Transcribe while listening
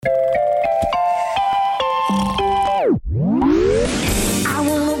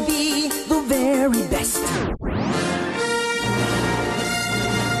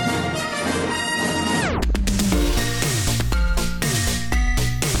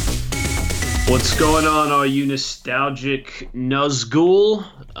What's going on, all you nostalgic Nuzgul?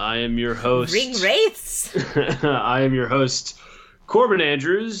 I am your host. Ring Wraiths. I am your host, Corbin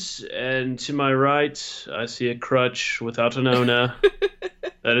Andrews, and to my right, I see a crutch without an Ona.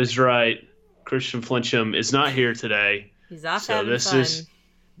 That is right. Christian Flincham is not here today. He's off so having this fun.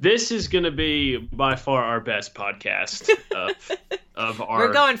 This is going to be by far our best podcast of our.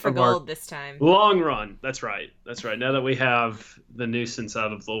 We're going for gold this time. Long run. That's right. That's right. Now that we have the nuisance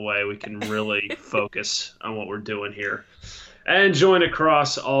out of the way, we can really focus on what we're doing here. And join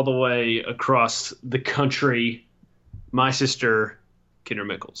all the way across the country, my sister, Kendra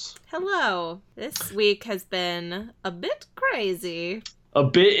Mickles. Hello. This week has been a bit crazy. A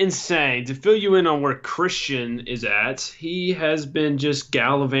bit insane. To fill you in on where Christian is at, he has been just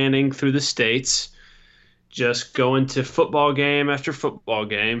gallivanting through the states, just going to football game after football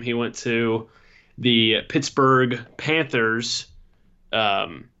game. He went to the Pittsburgh Panthers, not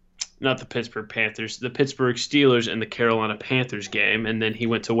the Pittsburgh Panthers, the Pittsburgh Steelers and the Carolina Panthers game, and then he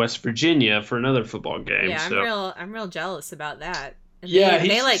went to West Virginia for another football game. Yeah, I'm real jealous about that. And yeah,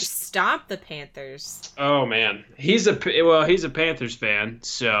 they like stomped the Panthers. Oh man, he's a Panthers fan,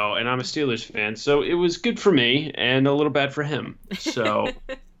 so, and I'm a Steelers fan, so it was good for me and a little bad for him. So,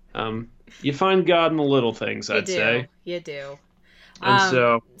 you find God in the little things, I'd say. You do.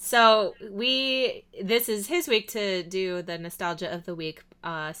 And so this is his week to do the nostalgia of the week.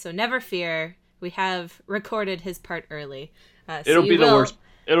 So never fear, we have recorded his part early. It'll be the worst.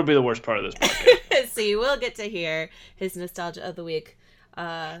 It'll be the worst part of this podcast. So you will get to hear his nostalgia of the week.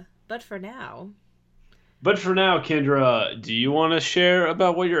 But for now, Kendra, do you want to share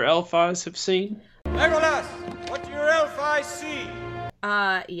about what your elf eyes have seen? Legolas, what do your elf eyes see?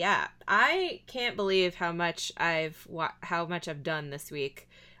 Yeah, I can't believe how much I've done this week.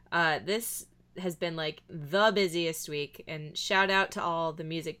 This has been like the busiest week, and shout out to all the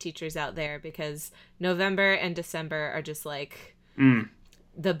music teachers out there, because November and December are just like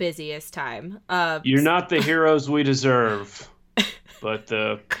the busiest time. You're not the heroes we deserve, but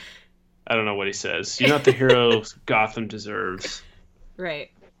I don't know what he says. You're not the heroes Gotham deserves.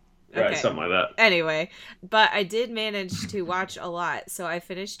 Right. Right, Okay. something like that. Anyway, but I did manage to watch a lot. So I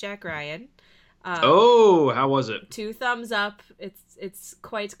finished Jack Ryan. How was it? 2 thumbs up. It's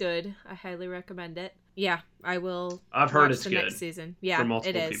quite good. I highly recommend it. Yeah, I will. I've heard watch it's the good next season. Yeah, for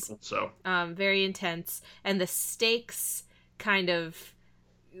multiple it is. people. So Very intense, and the stakes kind of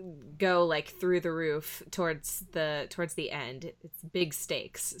go like through the roof towards the end. It's big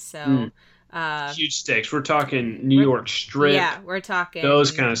stakes. So. Huge stakes. We're talking New York Strip. Yeah, we're talking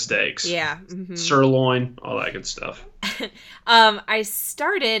those kind of stakes. Yeah. Mm-hmm. Sirloin, all that good stuff. I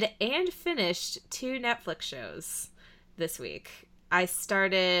started and finished 2 Netflix shows this week. I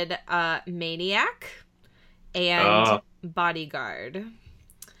started Maniac and Bodyguard.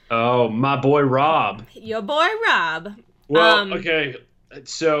 Oh, my boy Rob. Your boy Rob. Well, okay.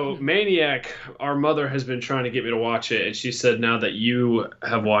 So, Maniac, our mother has been trying to get me to watch it, and she said now that you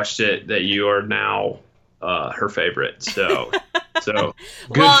have watched it, that you are now her favorite. So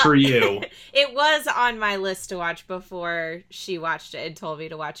good for you. It was on my list to watch before she watched it and told me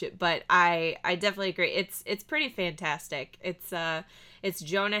to watch it, but I definitely agree. It's pretty fantastic. It's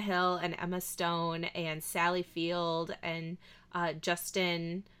Jonah Hill and Emma Stone and Sally Field and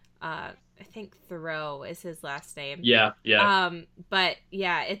Justin. I think Theroux is his last name. Yeah. But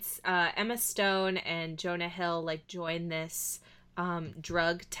yeah, it's Emma Stone and Jonah Hill like join this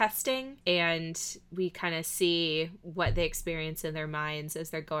drug testing, and we kind of see what they experience in their minds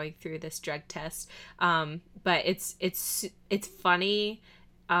as they're going through this drug test. But it's funny,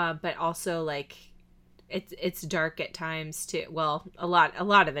 but also like it's dark at times too. Well, a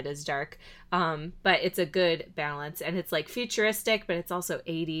lot of it is dark. But it's a good balance, and it's like futuristic, but it's also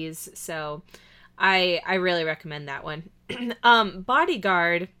 80s. So I really recommend that one.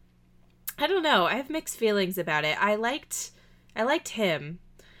 Bodyguard, I don't know. I have mixed feelings about it. I liked him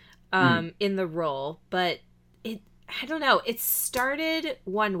in the role, but I don't know. It started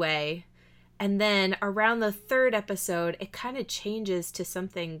one way, and then around the 3rd episode, it kind of changes to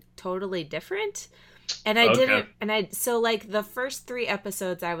something totally different. And so like the first 3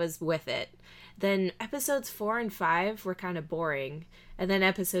 episodes I was with it. Then episodes 4 and 5 were kind of boring. And then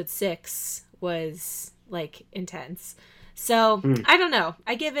episode 6 was like intense. So I don't know.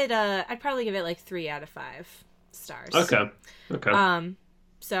 I'd probably give it like 3 out of 5 stars. Okay.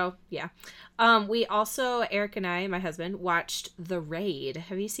 So yeah. We also, Eric and I, my husband, watched The Raid.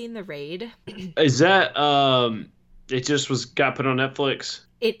 Have you seen The Raid? Is that it just got put on Netflix?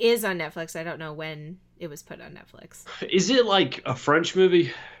 It is on Netflix. I don't know when it was put on Netflix. Is it like a French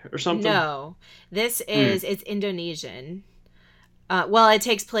movie or something? No. This is it's Indonesian. Well, it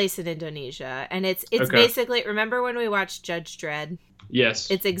takes place in Indonesia, and it's Okay. basically, remember when we watched Judge Dredd?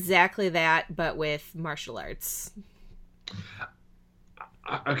 Yes. It's exactly that, but with martial arts.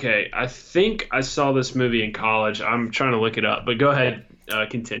 Okay, I think I saw this movie in college. I'm trying to look it up, but go ahead,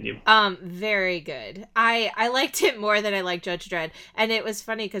 continue. Very good. I liked it more than I liked Judge Dredd, and it was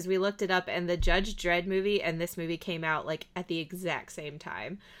funny because we looked it up, and the Judge Dredd movie and this movie came out like at the exact same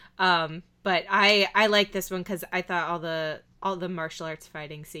time. But I like this one because I thought all the martial arts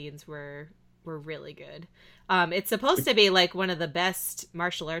fighting scenes were really good. It's supposed to be like one of the best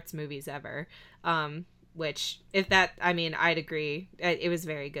martial arts movies ever. Which, I'd agree. It was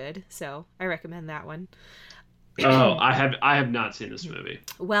very good, so I recommend that one. Oh, I have not seen this movie.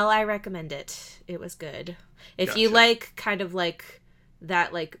 Well, I recommend it. It was good. If you Gotcha. like kind of like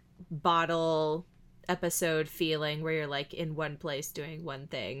that like bottle episode feeling where you're like in one place doing one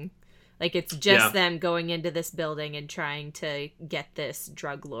thing. Like it's just them going into this building and trying to get this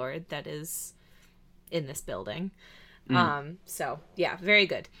drug lord that is in this building. So yeah, very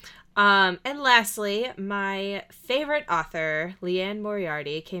good. And lastly, my favorite author, Leanne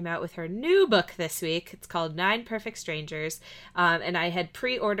Moriarty, came out with her new book this week. It's called 9 Perfect Strangers. And I had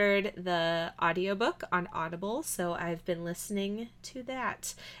pre-ordered the audiobook on Audible, so I've been listening to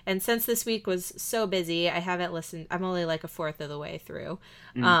that. And since this week was so busy, I haven't listened. I'm only like a fourth of the way through.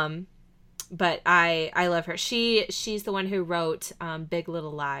 But I love her. She's the one who wrote Big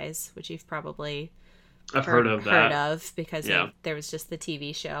Little Lies, which you've probably I've heard of that. Because Yeah. there was just the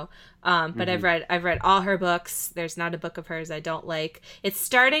TV show. But I've read all her books. There's not a book of hers I don't like. It's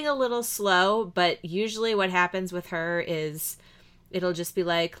starting a little slow, but usually what happens with her is it'll just be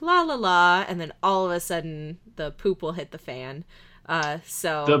like la la la, and then all of a sudden the poop will hit the fan.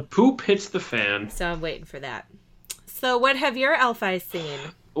 So The poop hits the fan. So I'm waiting for that. So what have your elf eyes seen?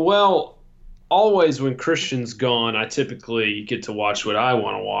 Well, always when Christian's gone, I typically get to watch what I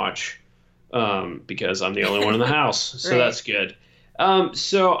want to watch. Because I'm the only one in the house, so Right. that's good.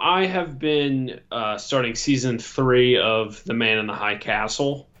 So I have been starting season 3 of The Man in the High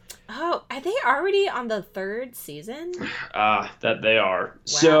Castle. Oh, are they already on the 3rd season? That they are.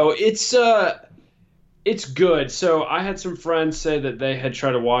 So it's good. So I had some friends say that they had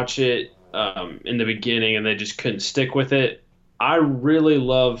tried to watch it in the beginning and they just couldn't stick with it. I really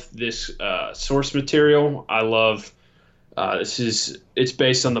love this source material. I love. It's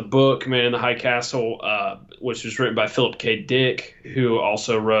based on the book Man in the High Castle, which was written by Philip K. Dick, who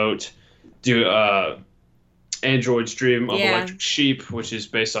also wrote Android's Dream of Electric Sheep, which is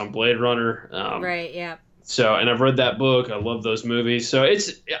based on Blade Runner. Right, yeah. So, and I've read that book. I love those movies. So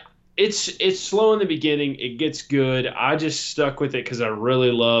it's slow in the beginning. It gets good. I just stuck with it because I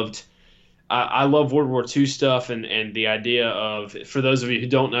really loved. I love World War II stuff and the idea of, for those of you who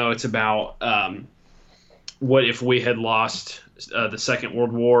don't know, it's about. What if we had lost the Second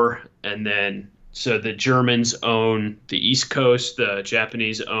World War, and then so the Germans own the East Coast, the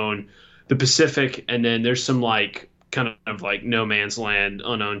Japanese own the Pacific, and then there's some like kind of like no man's land,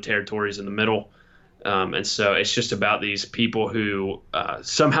 unowned territories in the middle. And so it's just about these people who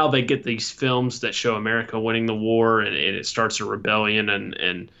somehow they get these films that show America winning the war, and it starts a rebellion,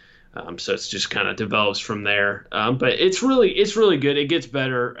 and so it's just kind of develops from there. But it's really good. It gets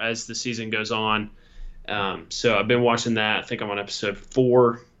better as the season goes on. So I've been watching that. I think I'm on episode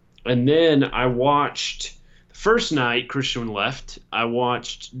 4. And then I watched, the first night Christian left, I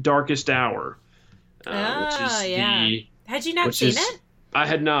watched Darkest Hour. Which is Had you not seen it? I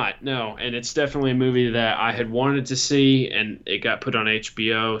had not, no. And it's definitely a movie that I had wanted to see, and it got put on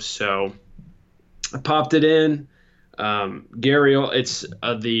HBO. So I popped it in. It's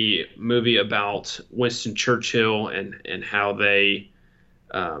the movie about Winston Churchill and how they,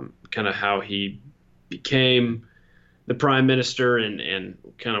 kind of how he became the prime minister and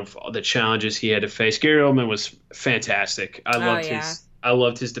kind of the challenges he had to face. Gary Oldman was fantastic. I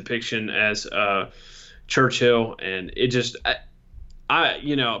loved his depiction as Churchill, and it just I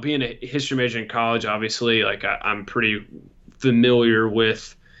being a history major in college, obviously, like I'm pretty familiar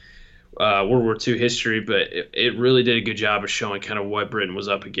with World War II history, but it really did a good job of showing kind of what Britain was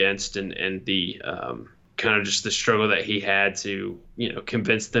up against and the kind of just the struggle that he had to,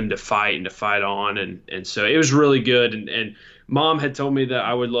 convince them to fight and to fight on. And so it was really good. And Mom had told me that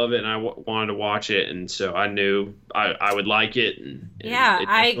I would love it and I wanted to watch it. And so I knew I would like it.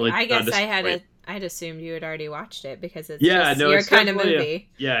 I guess I'd assumed you had already watched it because it's your kind of movie.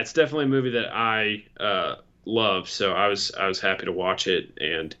 It's definitely a movie that I love. So I was happy to watch it.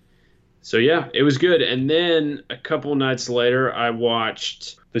 And so, it was good. And then a couple nights later, I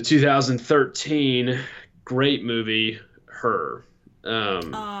watched the 2013 great movie, Her.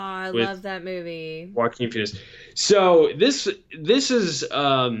 I with love that movie. Joaquin Phoenix. So this is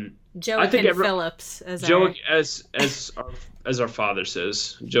I think Joaquin Phillips as Joe as our father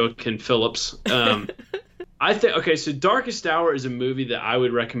says, Joaquin Phillips. I think okay, so Darkest Hour is a movie that I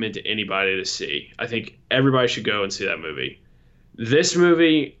would recommend to anybody to see. I think everybody should go and see that movie. This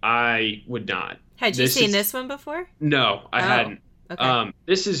movie, I would not. Had you seen this one before? No, I hadn't. Okay.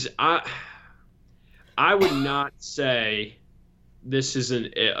 This is I would not say this is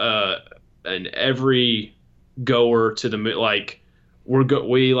an every goer to the like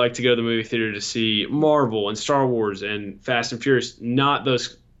we like to go to the movie theater to see Marvel and Star Wars and Fast and Furious. Not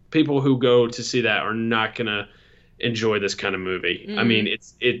those people who go to see that are not gonna enjoy this kind of movie. I mean,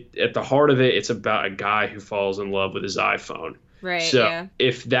 it's at the heart of it, it's about a guy who falls in love with his iPhone. Right. So yeah.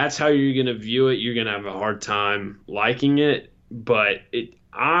 if that's how you're gonna view it, you're gonna have a hard time liking it. But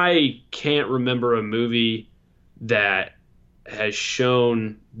I can't remember a movie that has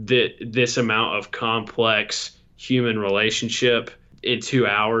shown that this amount of complex human relationship in 2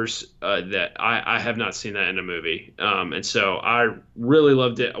 hours. That I have not seen that in a movie. And so I really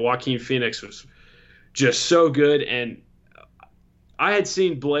loved it. Joaquin Phoenix was just so good. And I had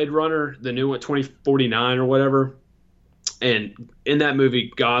seen Blade Runner, the new one, 2049 or whatever. And in that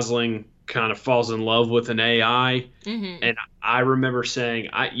movie, Gosling kind of falls in love with an AI. Mm-hmm. And I remember saying,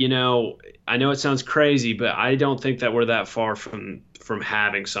 I know it sounds crazy, but I don't think that we're that far from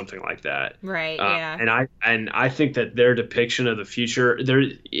having something like that. Right. Yeah. And I think that their depiction of the future,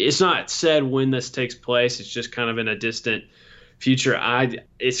 it's not said when this takes place. It's just kind of in a distant future. I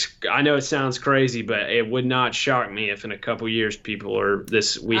know it sounds crazy, but it would not shock me if in a couple years people are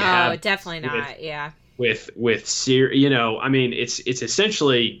this. Definitely not. Yeah. With Siri, I mean, it's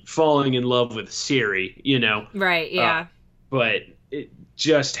essentially falling in love with Siri, Right. Yeah. But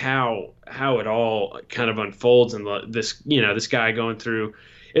just how it all kind of unfolds and this guy going through.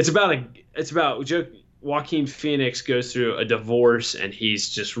 It's about Joaquin Phoenix goes through a divorce and he's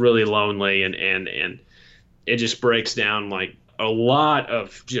just really lonely and it just breaks down like a lot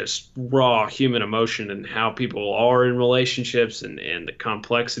of just raw human emotion and how people are in relationships and the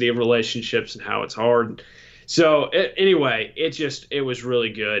complexity of relationships and how it's hard. So anyway, it was really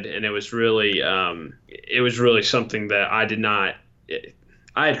good. And it was really something that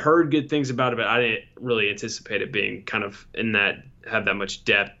I had heard good things about it, but I didn't really anticipate it being kind of have that much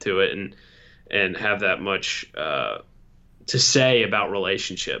depth to it and have that much, to say about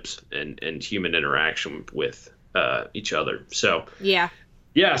relationships and human interaction with each other. So yeah.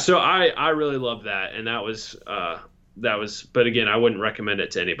 So I really love that, and that was but again, I wouldn't recommend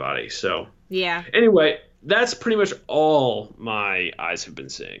it to anybody. So yeah. Anyway, that's pretty much all my eyes have been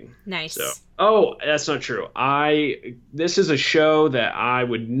seeing. Nice. So that's not true. This is a show that I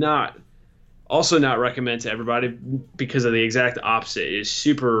would not recommend to everybody because of the exact opposite. It is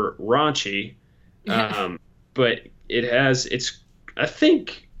super raunchy, but I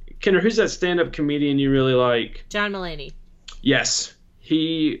think. Kenner, who's that stand-up comedian you really like? John Mulaney. Yes.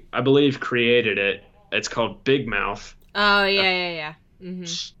 He, I believe, created it. It's called Big Mouth. Oh, yeah. Mm-hmm.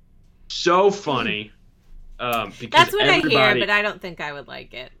 So funny. Because that's what I hear, but I don't think I would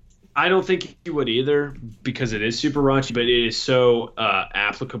like it. I don't think you would either because it is super raunchy, but it is so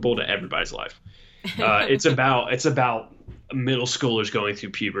applicable to everybody's life. It's about middle schoolers going through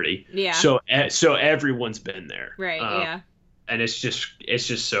puberty. Yeah. So everyone's been there. Right, yeah. And it's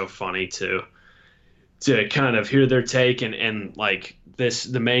just so funny to kind of hear their take and like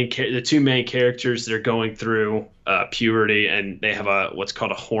the two main characters, they're going through puberty and they have what's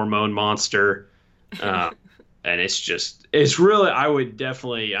called a hormone monster, and it's really, I would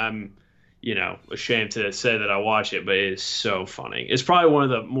definitely, I'm ashamed to say that I watch it, but it is so funny. It's probably one of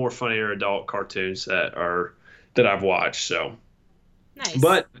the more funnier adult cartoons that I've watched. So nice.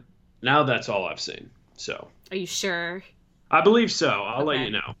 But now that's all I've seen. So are you sure? I believe so. I'll let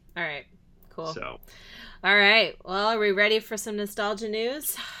you know. All right. Cool. So. All right. Well, are we ready for some nostalgia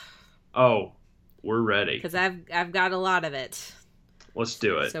news? Oh, we're ready. Because I've got a lot of it. Let's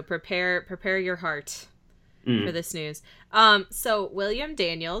do it. So prepare your heart for this news. So William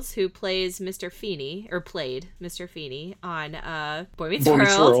Daniels, who plays Mr. Feeney, or played Mr. Feeney on Boy Meets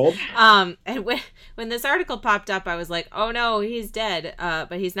World. And when this article popped up, I was like, oh no, he's dead.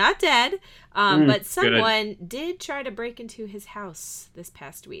 But he's not dead. But someone did try to break into his house this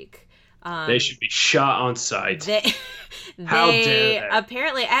past week. They should be shot on sight. How dare they?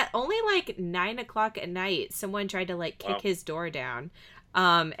 Apparently, at only like 9:00 at night, someone tried to like kick his door down.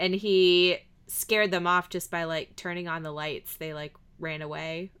 And he scared them off just by like turning on the lights. They like ran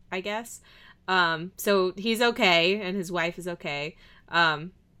away, I guess. So he's okay and his wife is okay.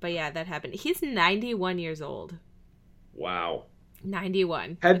 But yeah, that happened. He's 91 years old. Wow.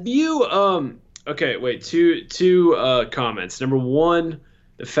 91. Have you okay, wait, two comments. Number one,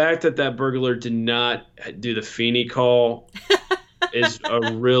 the fact that burglar did not do the Feeney call is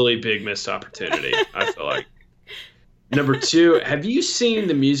a really big missed opportunity, I feel like. Number two, have you seen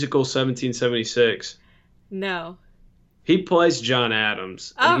the musical 1776? No. He plays John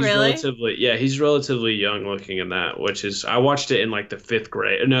Adams. Oh, he's really? He's relatively young looking in that, which is, I watched it in like the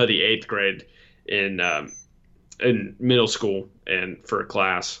 8th grade in middle school and for a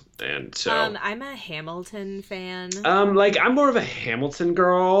class. And so I'm a Hamilton fan. like I'm more of a Hamilton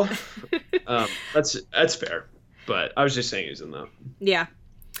girl. That's fair. But I was just saying he's in that. Yeah.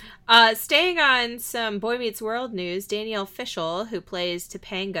 Staying on some Boy Meets World news, Danielle Fishel, who plays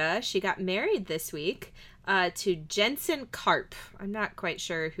Topanga, she got married this week to Jensen Karp. I'm not quite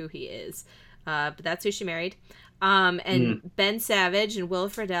sure who he is, but that's who she married. And Ben Savage and Will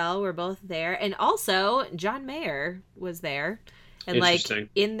Friedle were both there. And also, John Mayer was there. And, like,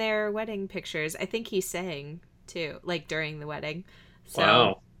 in their wedding pictures, I think he sang, too, like, during the wedding. So,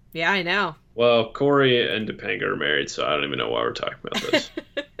 wow. Yeah, I know. Well, Corey and Topanga are married, so I don't even know why we're talking about this.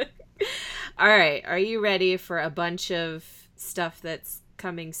 All right. Are you ready for a bunch of stuff that's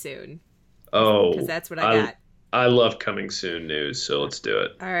coming soon? Oh. Because that's what I got. I love coming soon news, so let's do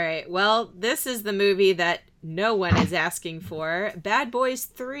it. All right. Well, this is the movie that no one is asking for. Bad Boys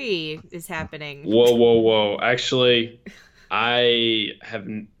 3 is happening. Whoa. Actually,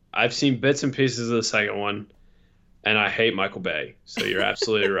 I've seen bits and pieces of the second one, and I hate Michael Bay. So you're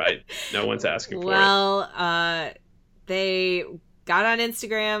absolutely right. No one's asking for it. Well, they got on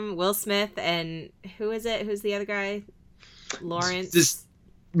Instagram, Will Smith, and who is it? Who's the other guy? Lawrence.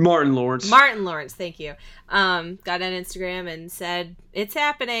 Martin Lawrence. Martin Lawrence, thank you. Got on Instagram and said it's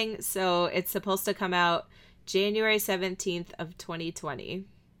happening. So it's supposed to come out January 17th of 2020.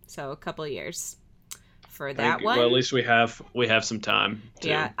 So a couple years for that one. Well, at least we have some time.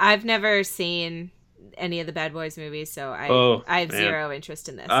 Yeah, I've never seen any of the Bad Boys movies, so I have zero interest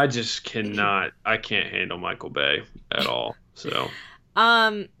in this. I just cannot. I can't handle Michael Bay at all. So.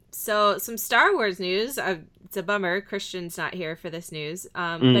 So some Star Wars news. It's a bummer Christian's not here for this news.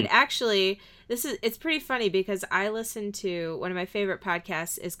 But actually, it's pretty funny because I listen to one of my favorite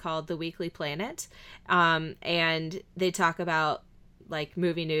podcasts is called The Weekly Planet, and they talk about like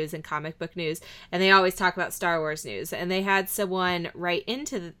movie news and comic book news, and they always talk about Star Wars news. And they had someone write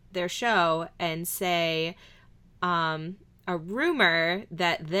into their show and say a rumor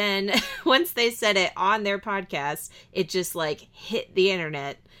that then once they said it on their podcast, it just like hit the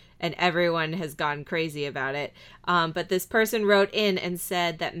internet and everyone has gone crazy about it. But this person wrote in and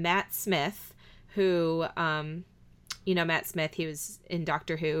said that Matt Smith, who, Matt Smith, he was in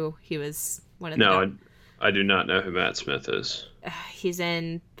Doctor Who. He was one of the... No, I do not know who Matt Smith is. He's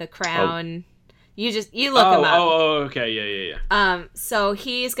in The Crown. Oh. You look him up. Oh, okay. Yeah. So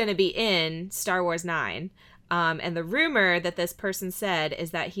he's going to be in Star Wars 9. And the rumor that this person said is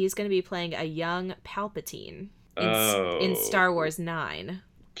that he's going to be playing a young Palpatine in Star Wars 9.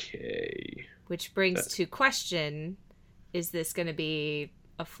 Okay. Which brings to question, is this going to be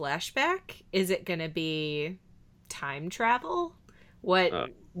a flashback? Is it going to be time travel? What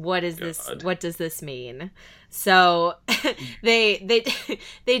is this? What does this mean? So they did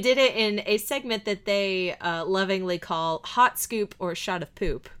it in a segment that they lovingly call Hot Scoop or Shot of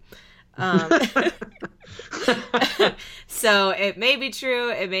Poop. So it may be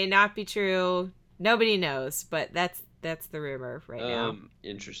true, it may not be true. Nobody knows, but that's the rumor right now.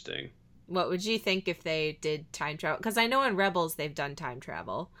 Interesting. What would you think if they did time travel? Because I know in Rebels they've done time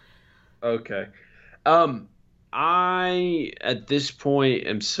travel. Okay. I at this point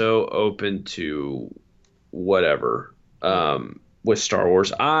am so open to whatever with Star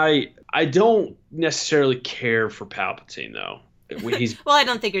Wars. I don't necessarily care for Palpatine though. Well, I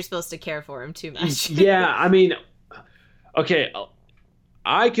don't think you're supposed to care for him too much. Yeah, I mean, okay,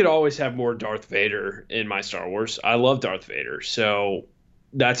 I could always have more Darth Vader in my Star Wars. I love Darth Vader, so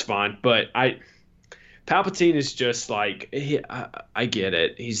that's fine. But Palpatine is just like, I get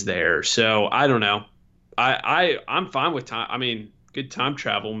it. He's there, so I don't know. I'm fine with time. I mean, good time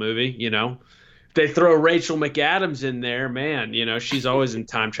travel movie, If they throw Rachel McAdams in there, man, she's always in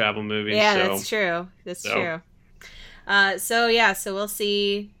time travel movies. Yeah, that's true. That's true. So we'll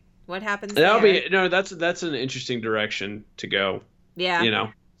see what happens. That's an interesting direction to go.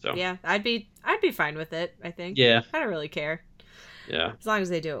 Yeah. So yeah, I'd be fine with it, I think. Yeah. I don't really care. Yeah. As long as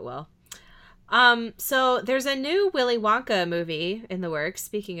they do it well. So there's a new Willy Wonka movie in the works.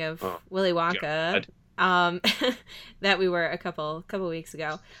 Speaking of Willy Wonka, um, that we were a couple weeks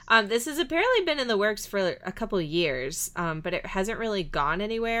ago. This has apparently been in the works for a couple years, but it hasn't really gone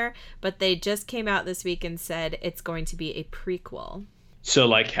anywhere. But they just came out this week and said it's going to be a prequel. So,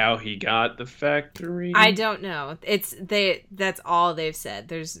 like, how he got the factory? I don't know. That's all they've said.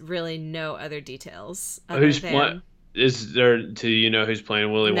 There's really no other details. Is there? Do you know who's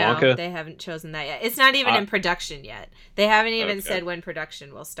playing Willy No, Wonka? they haven't chosen that yet. It's not even in production yet. They haven't even said when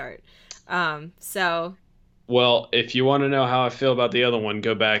production will start. So. Well, if you want to know how I feel about the other one,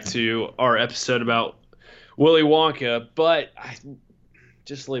 go back to our episode about Willy Wonka. But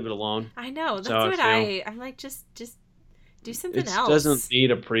just leave it alone. I know. That's what I'm like. Just do something else. It doesn't need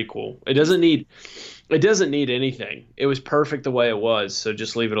a prequel. It doesn't need anything. It was perfect the way it was. So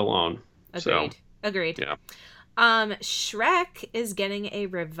just leave it alone. Agreed. Yeah. Shrek is getting a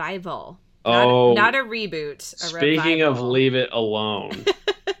revival. Not a reboot. Speaking of leave it alone.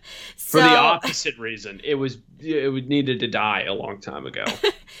 For the opposite reason. It needed to die a long time ago.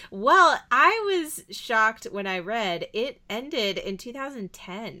 Well, I was shocked when I read it ended in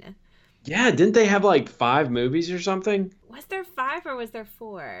 2010. Yeah, didn't they have like 5 movies or something? Was there 5 or was there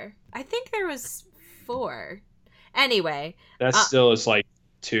 4? I think there was 4. Anyway. That still is like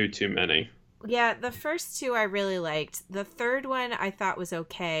too many. Yeah, the first 2 I really liked. The third one I thought was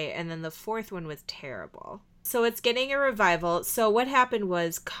okay, and then the fourth one was terrible. So it's getting a revival. So what happened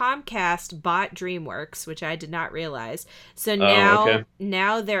was Comcast bought DreamWorks, which I did not realize. So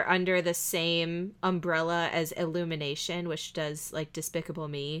now they're under the same umbrella as Illumination, which does like Despicable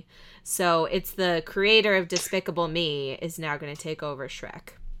Me. So it's the creator of Despicable Me is now going to take over Shrek.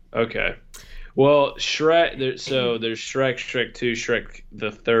 Okay. Well, Shrek. There's Shrek, Shrek 2, Shrek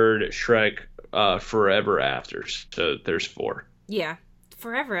the Third, Shrek Forever After. So there's 4. Yeah.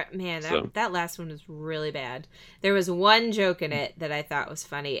 Forever, man, that last one was really bad. There was one joke in it that I thought was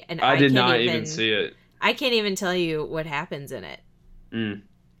funny, and I did not even see it. I can't even tell you what happens in it.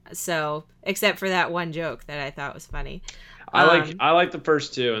 So, except for that one joke that I thought was funny. I like the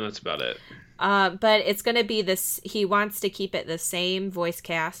first 2, and that's about it. But it's going to be this. He wants to keep it the same voice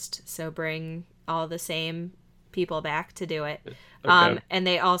cast, so bring all the same people back to do it. Okay. And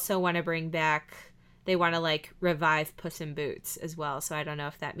they also want to bring back. They want to, like, revive Puss in Boots as well. So I don't know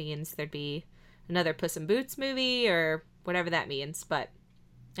if that means there'd be another Puss in Boots movie or whatever that means. But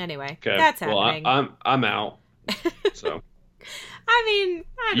anyway, that's happening. Well, I'm out. So. I mean,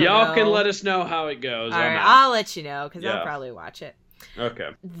 I don't know. Y'all can let us know how it goes. All right, I'll let you know because I'll probably watch it. Okay.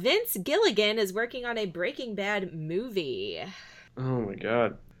 Vince Gilligan is working on a Breaking Bad movie. Oh, my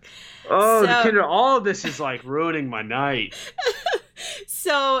God. Oh, all of this is, like, ruining my night.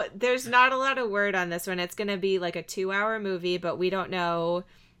 So there's not a lot of word on this one. It's going to be like a 2-hour movie, but we don't know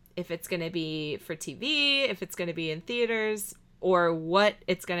if it's going to be for TV, if it's going to be in theaters, or what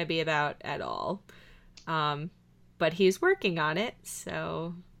it's going to be about at all. But he's working on it,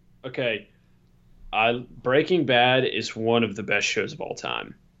 so. Okay. Breaking Bad is one of the best shows of all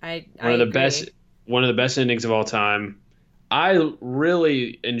time. One of the best endings of all time. I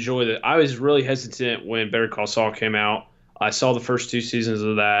really enjoyed it. I was really hesitant when Better Call Saul came out. I saw the first 2 seasons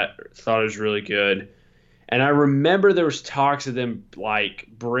of that, thought it was really good. And I remember there was talks of them, like,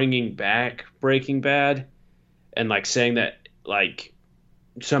 bringing back Breaking Bad and, like, saying that, like,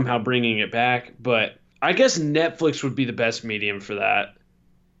 somehow bringing it back. But I guess Netflix would be the best medium for that,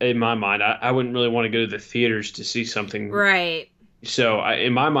 in my mind. I wouldn't really want to go to the theaters to see something. Right. So,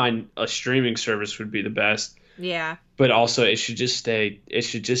 in my mind, a streaming service would be the best. Yeah. But also, it should just stay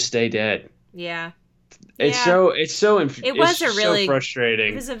dead. Yeah. It's so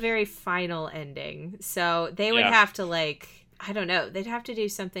frustrating. It was a very final ending. So they would have to, like, I don't know, they'd have to do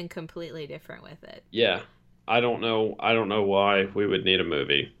something completely different with it. Yeah. I don't know why we would need a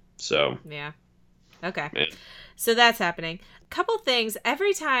movie. So yeah. Okay. Man. So that's happening. Couple things.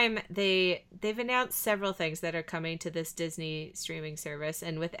 Every time they've announced several things that are coming to this Disney streaming service,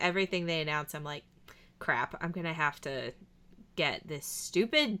 and with everything they announce, I'm like, crap, I'm gonna have to get this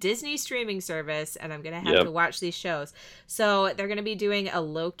stupid Disney streaming service, and I'm gonna have to watch these shows. So they're gonna be doing a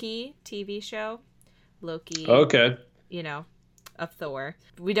Loki TV show. Loki. Okay. You know, of Thor.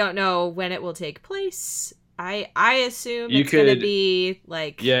 We don't know when it will take place. I assume it's gonna be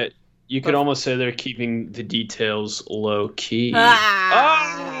like. Yeah, you could almost say they're keeping the details low key.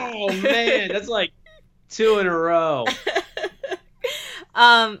 Oh man, that's like 2 in a row.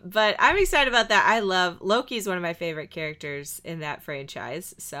 But I'm excited about that. I love Loki's one of my favorite characters in that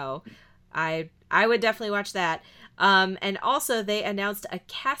franchise, so I would definitely watch that. And also they announced a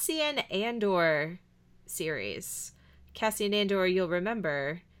Cassian Andor series. Cassian Andor, you'll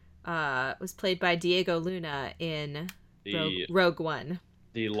remember, was played by Diego Luna in Rogue One.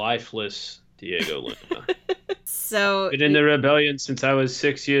 The lifeless Diego Luna. So Been in the rebellion since I was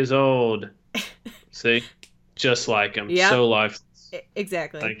 6 years old. See? Just like him. Yep. So lifeless.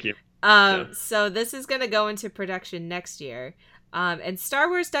 Exactly. Thank you. So this is going to go into production next year. And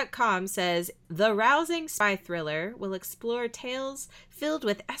StarWars.com says the rousing spy thriller will explore tales filled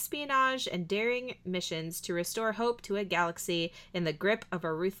with espionage and daring missions to restore hope to a galaxy in the grip of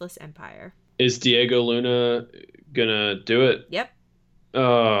a ruthless empire. Is Diego Luna gonna do it? Yep.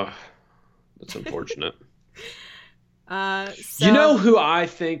 Oh, that's unfortunate. So, You know who I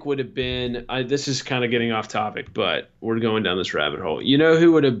think would have been, this is kind of getting off topic, but we're going down this rabbit hole. You know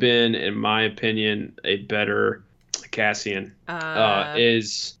who would have been, in my opinion, a better Cassian?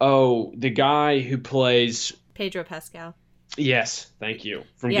 Is the guy who plays Pedro Pascal. Yes, thank you,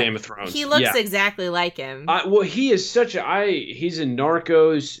 from Game of Thrones. He looks exactly like him. Well, he is he's in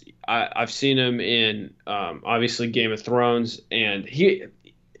Narcos. I've seen him in obviously Game of Thrones, and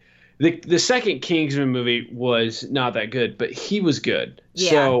the second Kingsman movie was not that good, but he was good. Yeah,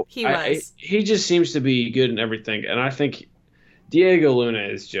 so he was. He just seems to be good in everything, and I think Diego Luna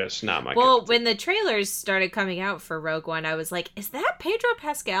is just not my. Well, when the trailers started coming out for Rogue One, I was like, "Is that Pedro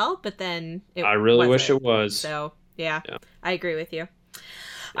Pascal?" But then I really wish it was. So yeah, I agree with you.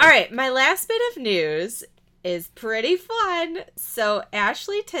 All right, my last bit of news is pretty fun. So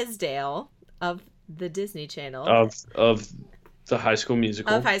Ashley Tisdale of the Disney Channel of the High School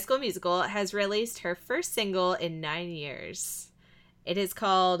Musical has released her first single in 9 years. It is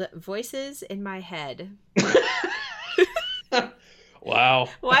called Voices in My Head. Wow.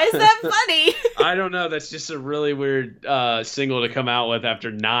 Why is that funny? I don't know. That's just a really weird single to come out with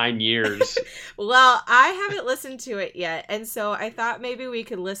after 9 years. Well, I haven't listened to it yet, and so I thought maybe we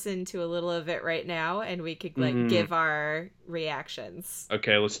could listen to a little of it right now, and we could give our reactions.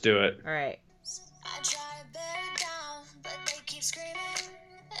 Okay, let's do it. All right. I try to bear it down, but they keep screaming,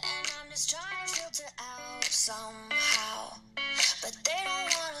 and I'm just trying to filter out somehow, but they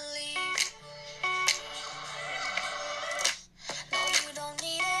don't want to leave. No, you don't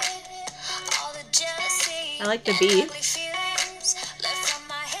need it. All the jealousy. I like the beat.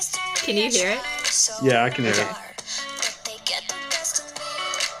 Can you hear it? Yeah, I can hear it.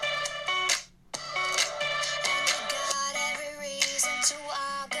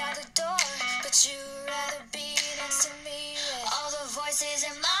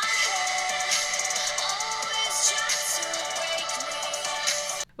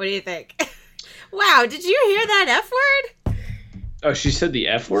 What do you think? Wow, did you hear that F word? Oh, she said the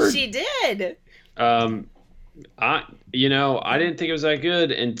F word? She did. I didn't think it was that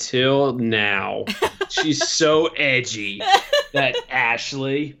good until now. She's so edgy, that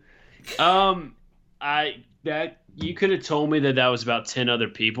Ashley. You could have told me that was about 10 other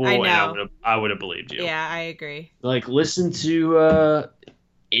people, I know. And I would have believed you. Yeah, I agree. Like, listen to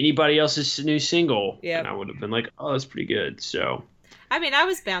anybody else's new single, and I would have been like, oh, that's pretty good. So, I mean, I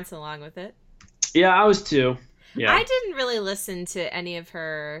was bouncing along with it. Yeah, I was too. Yeah, I didn't really listen to any of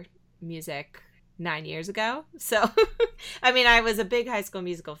her music 9 years ago. So, I mean, I was a big High School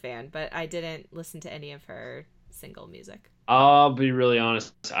Musical fan, but I didn't listen to any of her single music. I'll be really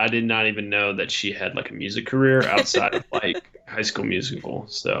honest. I did not even know that she had like a music career outside of like High School Musical.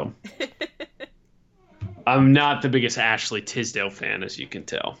 So I'm not the biggest Ashley Tisdale fan, as you can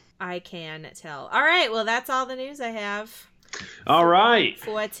tell. I can tell. All right. Well, that's all the news I have. All right.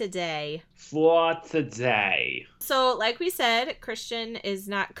 For today. So, like we said, Christian is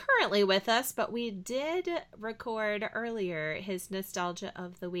not currently with us, but we did record earlier his Nostalgia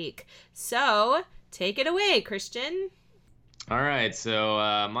of the Week. So, take it away, Christian. All right, so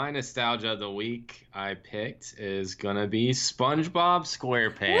my Nostalgia of the Week I picked is going to be SpongeBob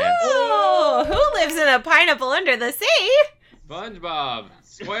SquarePants. Whoa! Who lives in a pineapple under the sea? SpongeBob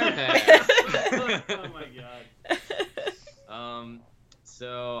SquarePants. Oh, my God.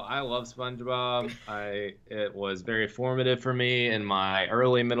 So I love SpongeBob. It was very formative for me in my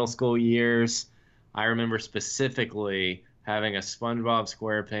early middle school years. I remember specifically having a SpongeBob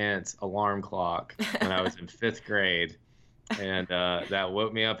SquarePants alarm clock when I was in 5th grade. And that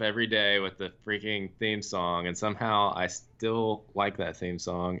woke me up every day with the freaking theme song. And somehow I still like that theme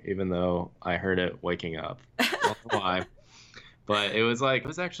song, even though I heard it waking up. I don't know why. But it was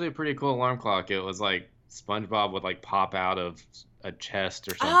actually a pretty cool alarm clock. It was like SpongeBob would like pop out of a chest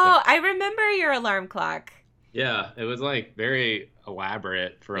or something. Oh, I remember your alarm clock. Yeah, it was like very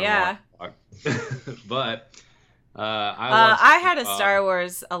elaborate for an alarm clock. But I had a Star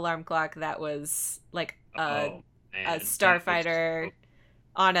Wars alarm clock that was like a starfighter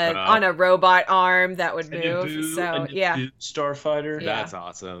on a robot arm that would move. So yeah, Starfighter. Yeah. That's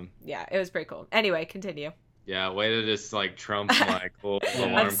awesome. Yeah, it was pretty cool. Anyway, continue. Yeah, way to just like trump my cool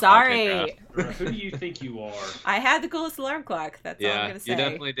alarm I'm clock sorry. interest. Who do you think you are? I had the coolest alarm clock. That's all I'm Yeah, gonna say. you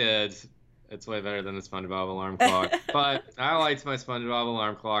definitely did. It's way better than the SpongeBob alarm clock. But I liked my SpongeBob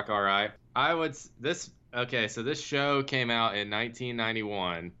alarm clock all right. So this show came out in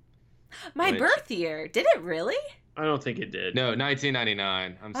 1991. My Which- birth year. Did it really? I don't think it did. No,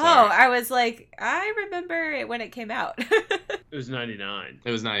 1999. I'm Oh, sorry. I was like, I remember it when it came out. It was 99.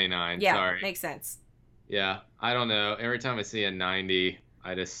 It was 99. Yeah, Sorry. makes sense. Yeah, I don't know. Every time I see a 90,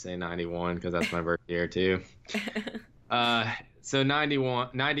 I just say 91 because that's my birth year too. So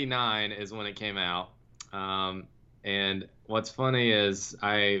 99 is when it came out. And what's funny is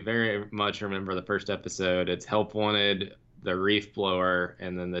I very much remember the first episode. It's Help Wanted, the Reef Blower,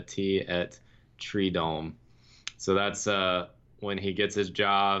 and then the tea at Tree Dome. So that's when he gets his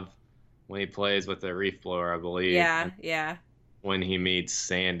job, when he plays with the Reef Blower, I believe. Yeah, and yeah. when he meets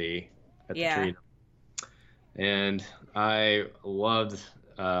Sandy at the Yeah. Tree Dome. And I loved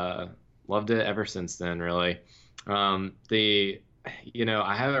it ever since then, really. I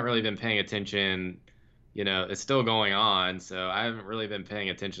haven't really been paying attention. It's still going on, so I haven't really been paying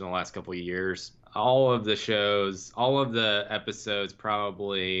attention the last couple of years. All of the episodes,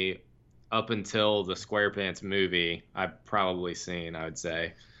 probably up until the SquarePants movie, I've probably seen, I would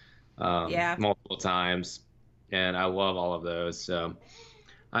say, Yeah. multiple times, and I love all of those. So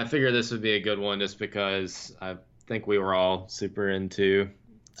I figured this would be a good one, just because I think we were all super into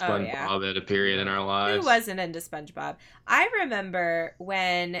Oh, yeah. SpongeBob at a period in our lives. Who wasn't into SpongeBob? I remember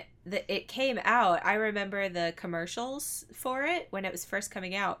when it came out, I remember the commercials for it when it was first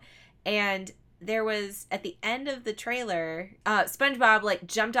coming out. And there was, at the end of the trailer, SpongeBob like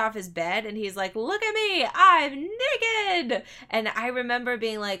jumped off his bed and he's like, "Look at me, I'm naked." And I remember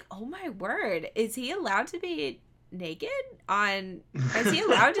being like, "Oh my word, is he allowed to be naked is he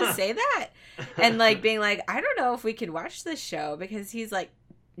allowed to say that?" And like being like, I don't know if we could watch this show because he's like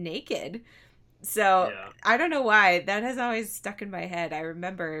naked. So Yeah. I don't know why that has always stuck in my head. I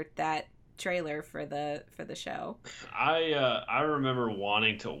remember that trailer for the show. I remember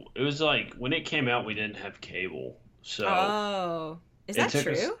wanting to. It was like when it came out, we didn't have cable, so Oh, is It that took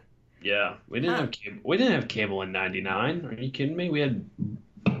us- true? yeah, we didn't Huh. have cable. We didn't have cable in '99. Are you kidding me? We had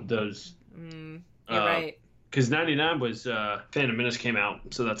those. You're Uh, right. Because '99 was Phantom Menace came out,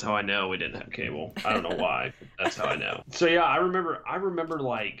 so that's how I know we didn't have cable. I don't know why, but that's how I know. So yeah, I remember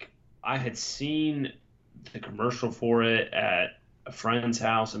like I had seen the commercial for it at a friend's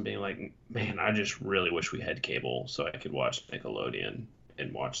house and being like, man, I just really wish we had cable so I could watch Nickelodeon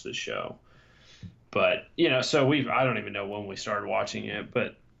and watch this show. But so I don't even know when we started watching it,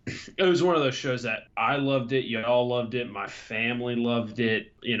 but it was one of those shows that I loved it, y'all loved it, my family loved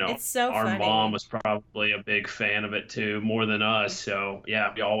it. It's so our funny. mom was probably a big fan of it too, more than us. So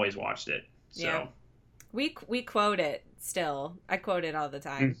yeah, we always watched it. So Yeah. We quote it still. I quote it all the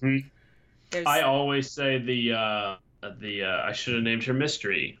time. Mhm. There's I always say the I should have named her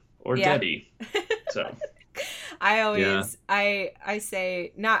Mystery or Yeah. Debbie. So I always I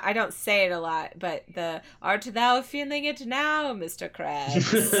say, not, I don't say it a lot, but the "Art thou feeling it now, Mr.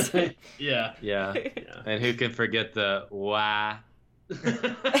 Krabs?" yeah. Yeah. Yeah. And who can forget the why?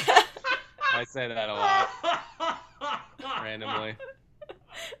 I say that a lot randomly.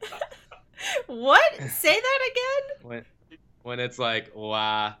 What? Say that again? When it's like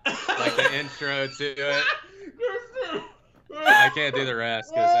why, like the intro to it. I can't do the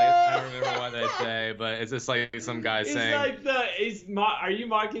rest because I don't remember what they say, but it's just like some guy It's saying. like are you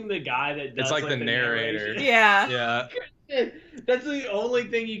mocking the guy that does It's like the narrator. narration? Yeah. Yeah, That's the only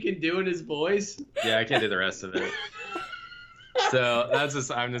thing you can do in his voice. yeah, I can't do the rest of it. So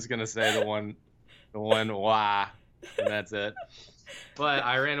I'm just gonna say the one why, and that's it. But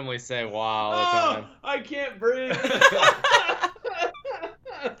I randomly say why all the time. I can't breathe.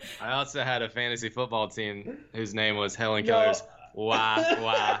 I also had a fantasy football team whose name was Helen Keller's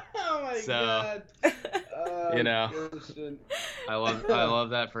why. Oh my So, god. Kirsten. I love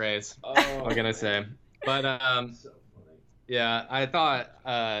that phrase. Oh, What can I say? But so funny. yeah, I thought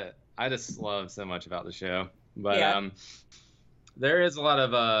I just love so much about the show. But Yeah. there is a lot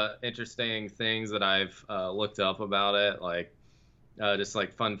of interesting things that I've looked up about it, like just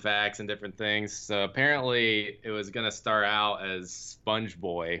like fun facts and different things. So apparently it was gonna start out as Sponge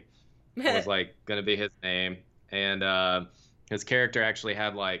Boy. Was like gonna be his name, and his character actually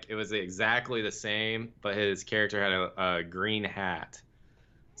had it was exactly the same, but his character had a green hat.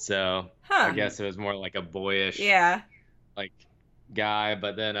 So Huh. I guess it was more like a boyish Yeah. guy.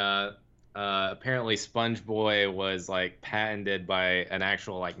 But then apparently Sponge Boy was patented by an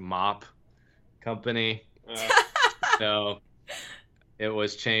actual mop company. So it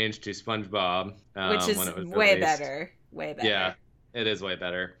was changed to SpongeBob, which is when it was way released. better. Way better. Yeah, it is way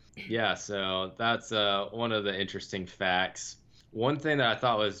better. Yeah, so that's one of the interesting facts. One thing that I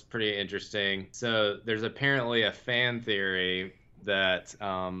thought was pretty interesting. So there's apparently a fan theory that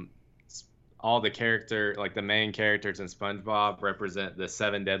all the the main characters in SpongeBob represent the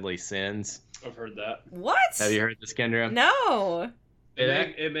 7 deadly sins. I've heard that. What? Have you heard this, Kendra? No.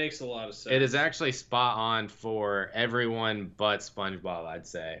 It makes a lot of sense. It is actually spot on for everyone but SpongeBob, I'd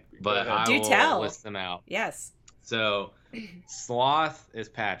say. But ahead. I Do will tell. list them out. Yes. So, Sloth is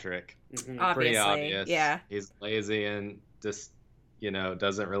Patrick. Mhm. Obviously. Pretty obvious. Yeah. He's lazy and just,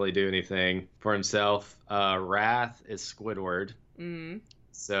 doesn't really do anything for himself. Wrath is Squidward. Mm.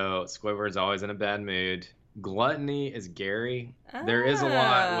 So, Squidward's always in a bad mood. Gluttony is Gary. There is a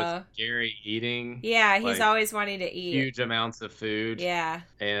lot Oh. with Gary eating Yeah, he's like, always wanting to eat. huge amounts of food. Yeah.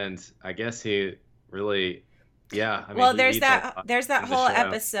 And I guess he really, yeah. I mean, Well, he there's eats a that lot there's that in the whole show.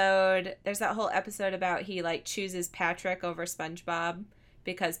 episode. There's that whole episode about he like chooses Patrick over SpongeBob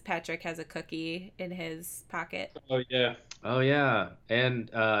because Patrick has a cookie in his pocket. Oh yeah. Oh yeah, and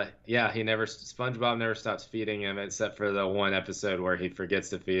SpongeBob never stops feeding him except for the one episode where he forgets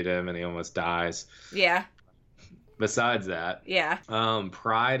to feed him and he almost dies. Yeah. Besides that, Yeah.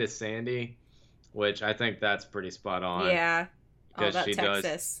 Pride is Sandy, which I think that's pretty spot on. Yeah. All because about she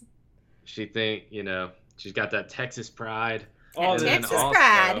Texas. she's got that Texas pride. All, And the- Texas also-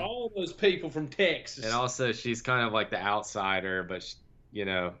 pride. all those people from Texas. And also, she's kind of like the outsider, but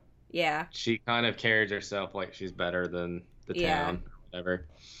Yeah. she kind of carries herself like she's better than the Yeah. town, whatever.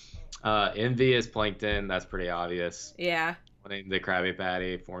 Envy is Plankton. That's pretty obvious. Yeah. Wanting the Krabby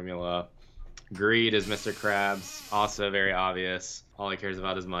Patty formula. Greed is Mr. Krabs. Also very obvious. All he cares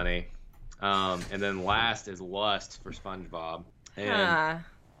about is money. And then last is lust for SpongeBob. And Huh.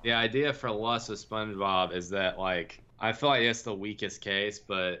 the idea for lust with SpongeBob is that, like, I feel like it's the weakest case,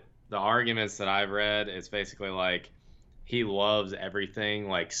 but the arguments that I've read is basically like he loves everything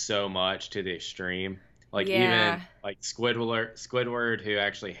like so much to the extreme. Like Yeah. even like Squidward who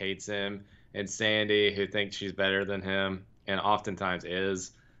actually hates him, and Sandy who thinks she's better than him and oftentimes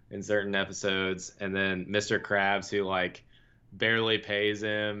is in certain episodes, and then Mr. Krabs who like barely pays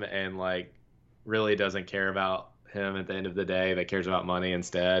him and like really doesn't care about him at the end of the day, but cares about money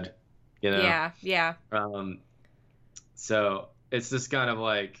instead. Yeah. Yeah. So it's just kind of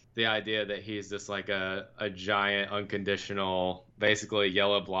like the idea that he's just like a giant, unconditional, basically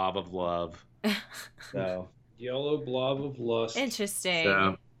yellow blob of love. So, Yellow blob of lust. Interesting.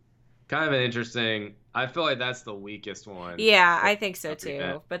 so kind of an interesting. I feel like that's the weakest one. Yeah, I think so too.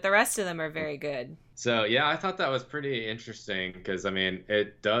 Yeah. But the rest of them are very good. So yeah, I thought that was pretty interesting because I mean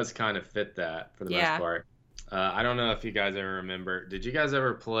it does kind of fit that for the Yeah. most part. I don't know if you guys ever remember. Did you guys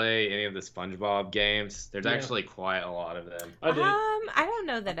ever play any of the SpongeBob games? There's Yeah. actually quite a lot of them. I did. I don't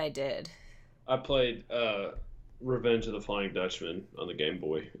know that I did. I played Revenge of the Flying Dutchman on the Game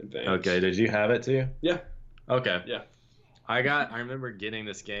Boy Advance. Okay, did you have it too? Yeah. Okay. Yeah. I remember getting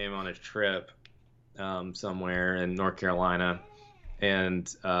this game on a trip somewhere in North Carolina,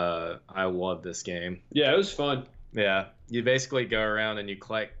 and I love this game. Yeah, it was fun. Yeah, you basically go around and you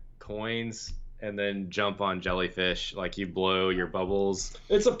collect coins and then jump on jellyfish, like you blow your bubbles.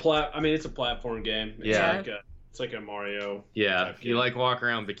 It's a platform game. It's Yeah. It's like a Mario. Yeah, type you game. like walk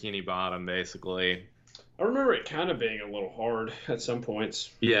around Bikini Bottom basically. I remember it kind of being a little hard at some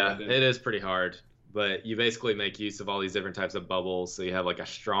points. Yeah, It it is pretty hard, but you basically make use of all these different types of bubbles. So you have like a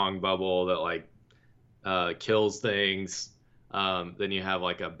strong bubble that like kills things. Then you have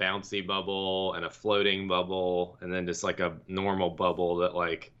like a bouncy bubble and a floating bubble, and then just like a normal bubble that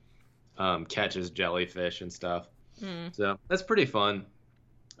like catches jellyfish and stuff. Hmm. So that's pretty fun.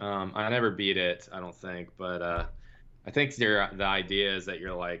 I never beat it, I don't think, but I think the idea is that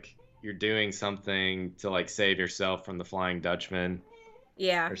you're doing something to like save yourself from the Flying Dutchman.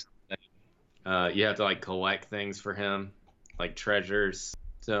 Yeah. Or something. You have to like collect things for him, like treasures.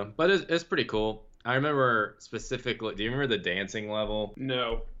 So, but it's pretty cool. I remember specifically. Do you remember the dancing level?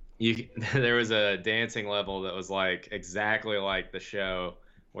 No. There was a dancing level that was like exactly like the show,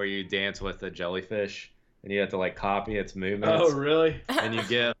 where you dance with the jellyfish and you have to like copy its movements. Oh, really? And you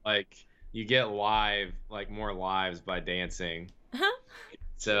get more lives by dancing.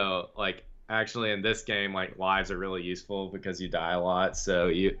 So like actually in this game, like lives are really useful because you die a lot.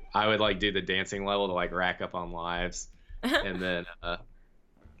 So I would like do the dancing level to like rack up on lives, and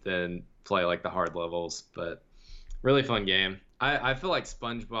then play like the hard levels. But really fun game. I feel like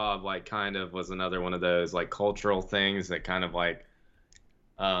SpongeBob like kind of was another one of those like cultural things that kind of like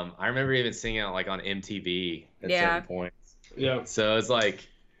I remember even seeing it like on MTV at certain points. Yeah. So it's like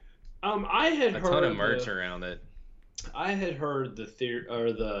I had a heard ton of merch around it. I had heard the theory,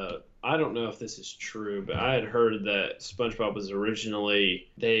 or the, I don't know if this is true, but I had heard that SpongeBob was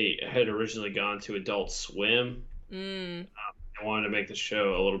they had originally gone to Adult Swim. Mm. They wanted to make the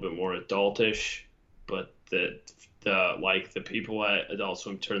show a little bit more adultish, but the people at Adult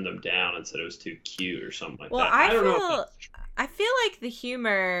Swim turned them down and said it was too cute or something like Well, that. I don't know if feel that's true. I feel like the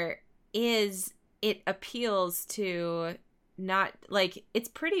humor it appeals to not like it's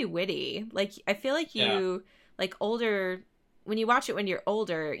pretty witty. Like I feel like you like older when you watch it when you're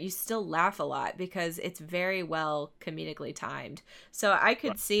older, you still laugh a lot because it's very well comedically timed. So I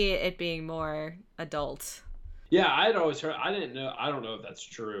could see it being more adult. Yeah, I had always heard. I didn't know. I don't know if that's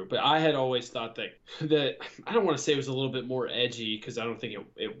true, but I had always thought that I don't want to say it was a little bit more edgy because I don't think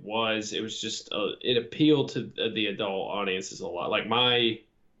it was. It was just it appealed to the adult audiences a lot.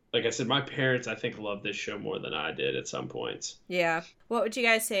 Like I said, my parents I think loved this show more than I did at some points. Yeah. What would you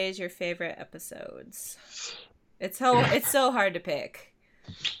guys say is your favorite episodes? It's so hard to pick.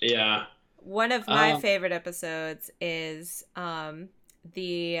 Yeah. One of my favorite episodes is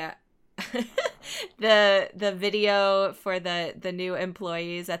the the video for the new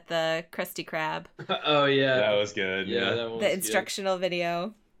employees at the Krusty Krab. Oh yeah, That was good. yeah, that one was The good. instructional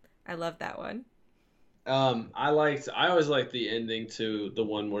video. I love that one. I always liked the ending to the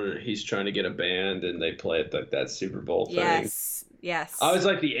one where he's trying to get a band and they play it like that Super Bowl thing. Yes. I always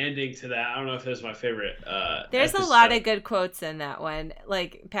like the ending to that. I don't know if it was my favorite. There's episode. a lot of good quotes in that one.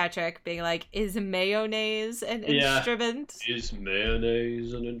 Like Patrick being like, "Is mayonnaise an instrument?" Is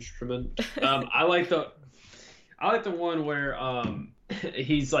mayonnaise an instrument? I like the one where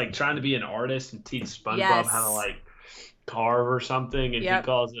he's like trying to be an artist and teach SpongeBob Yes. how to like carve or something, and Yep. he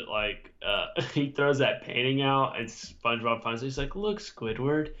calls it like he throws that painting out, and SpongeBob finds it. He's like, "Look,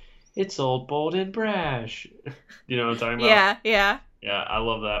 Squidward, it's old, bold, and brash." You know what I'm talking about? Yeah. Yeah, I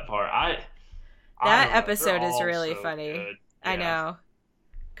love that part. That don't know, episode they're is all really so funny. good. I Yeah. know.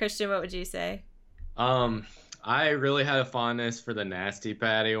 Christian, what would you say? I really had a fondness for the Nasty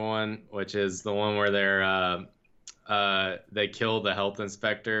Patty one, which is the one where they kill the health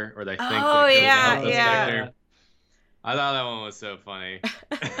inspector, or they think Oh, they killed yeah, the health yeah. inspector. I thought that one was so funny.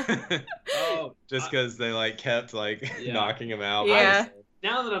 Oh, Just because they like kept like Yeah. knocking him out. Yeah.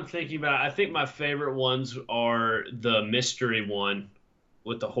 now that I'm thinking about it, I think my favorite ones are the mystery one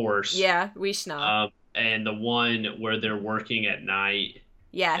with the horse. Yeah, Wishna. And the one where they're working at night. And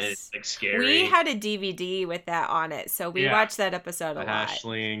Yes. it's like scary. We had a DVD with that on it, so we Yeah. watched that episode The a hash lot.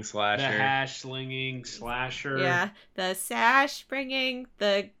 slinging the slasher. hash slinging slasher. Yeah, the sash bringing,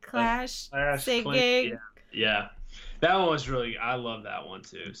 the clash Slash singing. clink. Yeah. That one was really. I love that one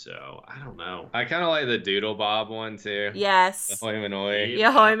too. So I don't know. I kind of like the Doodle Bob one too. Yes. The Hoi Manoi.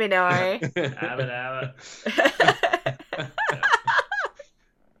 Yahoy Minori. Have it.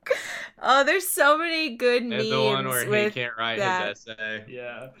 Oh, there's so many good memes And the one where with he can't write that. his essay.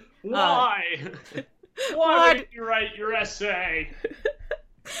 Yeah. Why? Why What? would you write your essay?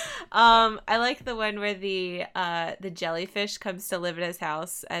 I like the one where the jellyfish comes to live in his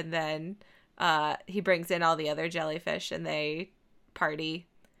house, and then he brings in all the other jellyfish and they party.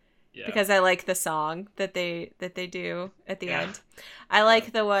 Yeah. Because I like the song that they do at the end. I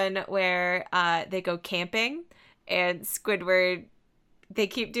like the one where they go camping and Squidward, they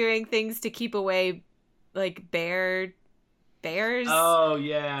keep doing things to keep away like bears. Oh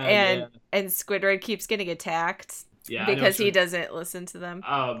yeah. And Squidward keeps getting attacked yeah. I know because he what doesn't listen to them.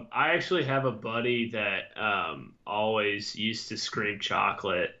 I actually have a buddy that always used to scream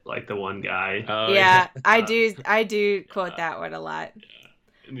chocolate, like the one guy. Oh, Yeah, I do quote that one a lot.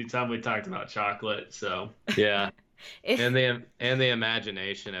 Anytime we talked about chocolate, so Yeah. If, And the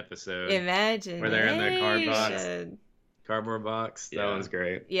imagination episode. imagine where they're in their cardboard box. That Yeah. one's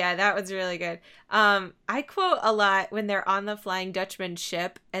great. Yeah, that was really good. I quote a lot when they're on the Flying Dutchman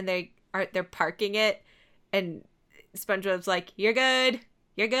ship and they're parking it, and SpongeBob's like, "You're good,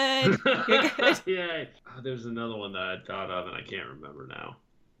 you're good, you're good." yeah. Oh, there's another one that I thought of and I can't remember now.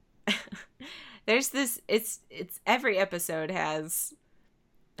 There's this. It's every episode has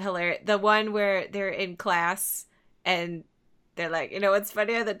hilarious. The one where they're in class and they're like, "You know what's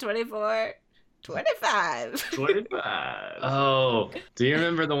funnier than 24? 25." 25. Oh, do you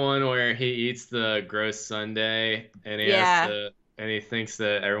remember the one where he eats the gross sundae and he Yeah. has to, and he thinks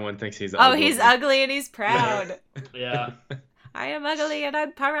that everyone thinks he's Oh, ugly? he's ugly and he's proud. Yeah. I am ugly and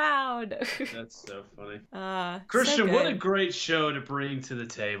I'm proud. That's so funny. So Christian, what a good. great show to bring to the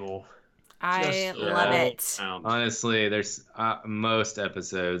table. I Just love all it. around. Honestly, there's most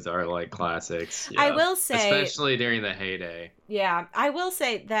episodes are like classics. I Yeah. will say, Especially during the heyday. yeah, I will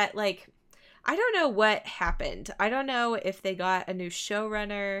say that, like, I don't know what happened. I don't know if they got a new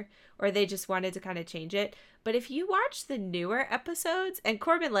showrunner or they just wanted to kind of change it. But if you watch the newer episodes, and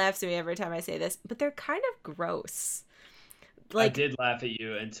Corbin laughs at me every time I say this, but they're kind of gross. I did laugh at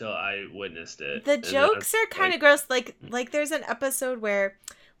you until I witnessed it. The jokes are kind of gross. Like there's an episode where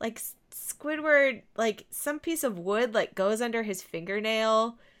like Squidward, like some piece of wood like goes under his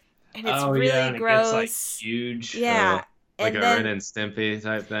fingernail, and it's really and gross. It gets, like, huge. Yeah. Like and a then, Ren and Stimpy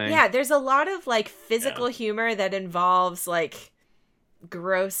type thing. Yeah, there's a lot of like physical humor that involves like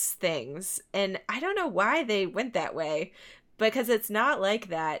gross things, and I don't know why they went that way, because it's not like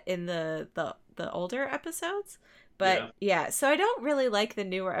that in the older episodes. But yeah, so I don't really like the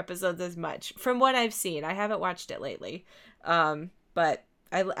newer episodes as much from what I've seen. I haven't watched it lately, but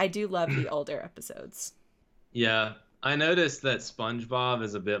I do love the older episodes. Yeah, I noticed that SpongeBob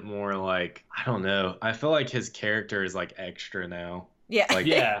is a bit more like, I don't know. I feel like his character is like extra now. Yeah. Like,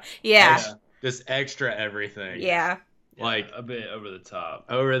 yeah. Just extra everything. Yeah. Like a bit over the top.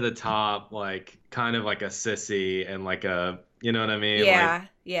 Over the top, like kind of like a sissy and like a, you know what I mean? Yeah. Like,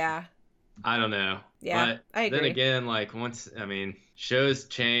 yeah. I don't know. Yeah. But I agree. then again, like shows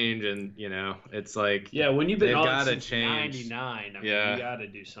change, and it's like when you've been they've on gotta since change. 99, you gotta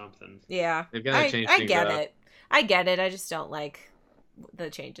do something. Yeah. They've gotta change I things get up. it. I get it. I just don't like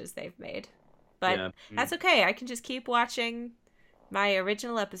the changes they've made. But that's okay. I can just keep watching my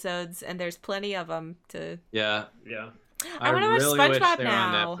original episodes, and there's plenty of them to. Yeah. I want to really watch wish SpongeBob they were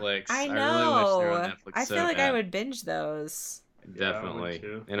now. On Netflix. I know. really wish they were on Netflix I so feel like bad. I would binge those. Definitely.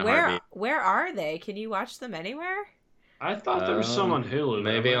 In a Where heartbeat. Where are they? Can you watch them anywhere? I thought there was some on Hulu.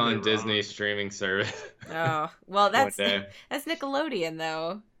 Maybe but I might on be Disney wrong. streaming service. Oh, well, that's One day. that's Nickelodeon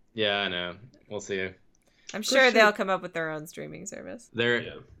though. Yeah, I know. We'll see. I'm sure they'll come up with their own streaming service. There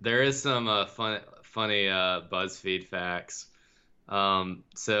is some funny BuzzFeed facts.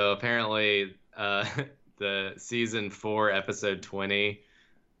 So apparently, the season 4 episode 20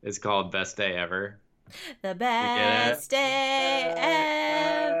 is called Best Day Ever. The best day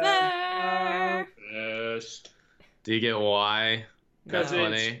ever. Best. Do you get why? That's Because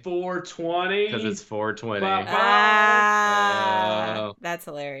funny. it's 420. Because it's 420. Ah, that's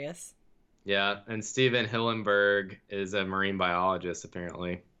hilarious. Yeah, and Steven Hillenberg is a marine biologist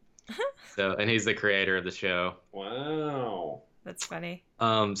apparently. And he's the creator of the show. Wow. That's funny.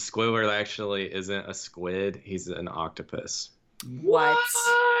 Squidward actually isn't a squid; he's an octopus. What?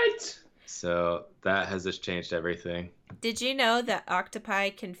 So that has just changed everything. Did you know that octopi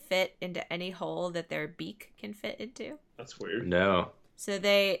can fit into any hole that their beak can fit into? That's weird. No. So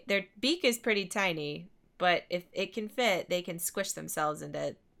their beak is pretty tiny, but if it can fit, they can squish themselves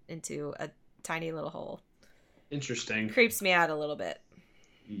into a tiny little hole. Interesting. Creeps me out a little bit.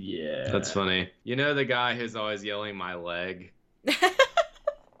 Yeah. That's funny. You know the guy who's always yelling "my leg"?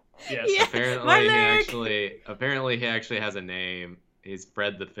 Yes. Yeah, Apparently, my he leg. actually has a name. He's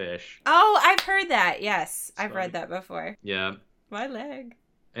Fred the Fish. Oh, I've heard that. Yes, I've Sorry. read that before. Yeah. My leg.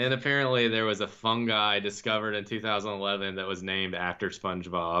 And apparently there was a fungi discovered in 2011 that was named after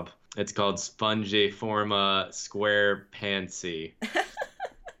SpongeBob. It's called Spongiforma squarepantsy.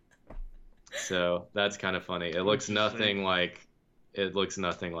 So that's kind of funny. It looks nothing like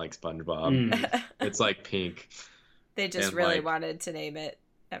SpongeBob. It's like pink. They just And, really like- wanted to name it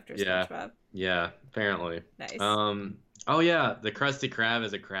after Yeah. SpongeBob. Yeah, apparently. Nice. Oh yeah, the Krusty Krab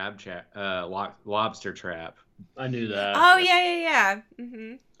is a lobster trap, I knew that. Oh yeah.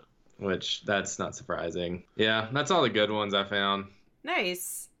 Mm-hmm. which that's not surprising. Yeah, that's all the good ones I found.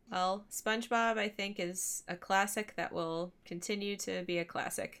 Nice. Well, SpongeBob, I think, is a classic that will continue to be a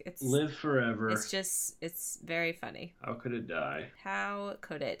classic. It's Live forever. it's very funny. How could it die? How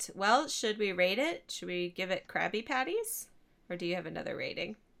could it? Well, should we rate it? Should we give it Krabby Patties? Or do you have another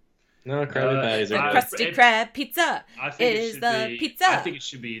rating? No, Krabby Patties The are good. Krusty Krab pizza. I think It it is should the be, pizza. I think it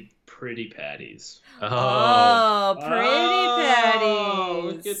should be Pretty Patties. Oh, pretty Oh,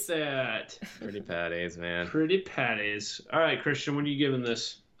 patties. look at that. Pretty Patties, man. Pretty Patties. All right, Christian, what are you giving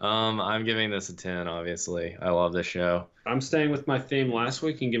this? I'm giving this a 10, obviously. I love this show. I'm staying with my theme last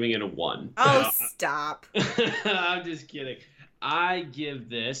week and giving it a 1. Oh, stop. I'm just kidding. I give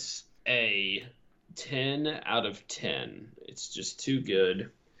this a 10 out of 10. It's just too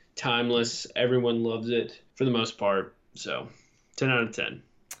good. Timeless. Everyone loves it for the most part. So, 10 out of 10.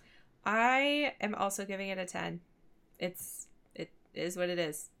 I am also giving it a 10. It is what it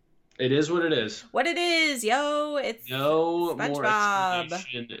is. It is what it is. What it is, yo! It's No more SpongeBob.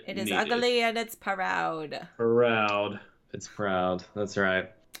 explanation It is needed. ugly and it's proud. Proud. It's proud. That's right.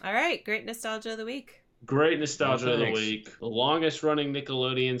 All right, great nostalgia of the week. Great nostalgia of the Thanks. week. The longest running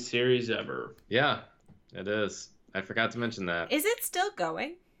Nickelodeon series ever. Yeah, it is. I forgot to mention that. Is it still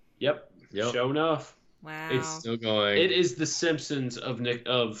going? Yep. Yep. Show enough. Wow. It's Still going. It is the Simpsons of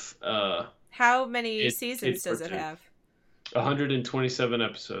How many It- seasons it's does it cartoon. have? 127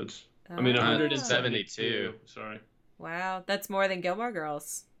 episodes. I mean, Ah. 172. Sorry. Wow, that's more than Gilmore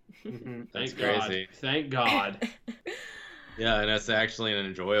Girls. Mhm. That's Thank God. crazy. Thank God. Yeah, and it's actually an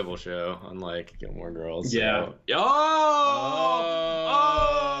enjoyable show, unlike Gilmore Girls. so- Yeah.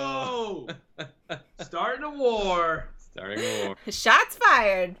 Oh! Starting a war. Starting a war. Shots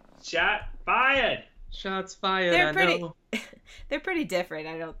fired. Shot fired. Shots fired. They're I pretty- know. They're pretty different.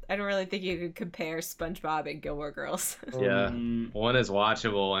 I don't really think you could compare SpongeBob and Gilmore Girls. Yeah. Um, One is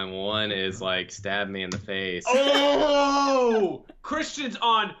watchable and one is like stab me in the face. oh! Christian's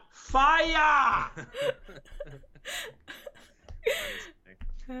on fire.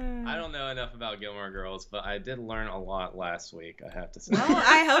 I don't know enough about Gilmore Girls, but I did learn a lot last week, I have to say. Well,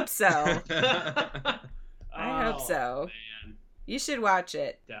 I hope so. I hope Oh, so. Man, You should watch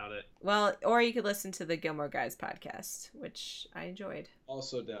it. doubt it. Well, or you could listen to the Gilmore Guys podcast, which I enjoyed.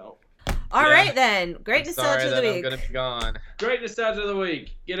 Also doubt. All Yeah. right then. Great I'm nostalgia sorry of that the I'm week. gonna be gone. Great nostalgia of the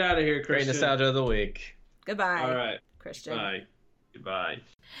week. Get out of here, Great Christian. nostalgia of the week. Goodbye, All right. Christian. Bye. Goodbye.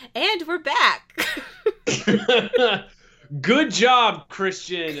 And we're back. Good job,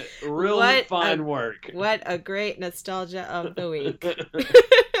 Christian. Really What fine a- work. What a great nostalgia of the week.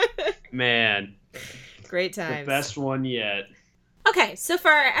 Man, Great the times. best one yet. Okay, so for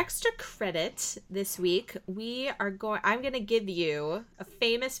our extra credit this week, I'm going to give you a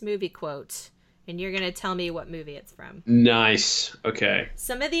famous movie quote, and you're going to tell me what movie it's from. Nice. Okay.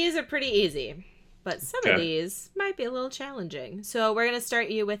 Some of these are pretty easy, but some of Okay. these might be a little challenging. So we're going to start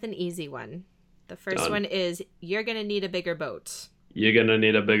you with an easy one. The first Done. one is, you're going to need a bigger boat. You're gonna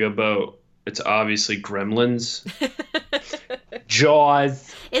need a bigger boat. It's obviously Gremlins.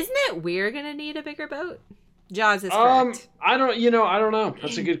 Jaws. Isn't it we're going to need a bigger boat? Jaws is correct. I don't know.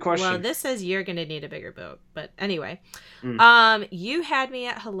 That's a good question. Well, this says you're going to need a bigger boat. But anyway. Mm. You had me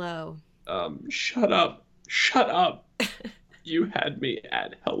at hello. Shut up. Shut up. You had me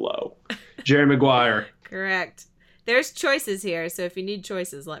at hello. Jerry Maguire. Correct. There's choices here, so if you need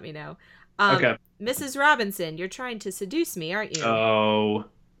choices, let me know. Okay. Mrs. Robinson, you're trying to seduce me, aren't you? Oh,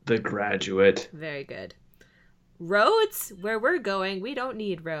 The Graduate. Very good. Roads? Where we're going, we don't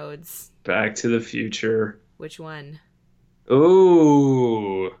need roads. Back to the Future. Which one?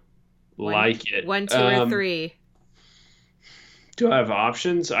 Ooh. Like it. 1, 2, or 3? Do I have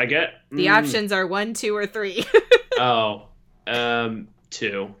options? I get The options are 1, 2, or 3. Oh,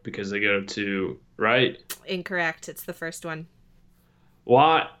 2 because they go to right. Incorrect. It's the first one.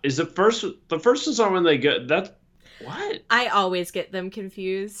 Why is the first one's not when they go that what? I always get them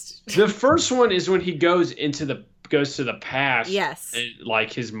confused. The first one is when he goes to the past. Yes. And,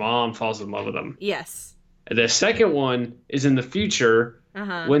 like his mom falls in love with him. Yes. The second one is in the future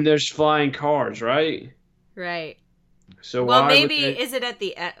Uh-huh. when there's flying cars, right? Right. So Well, why maybe would they... is it at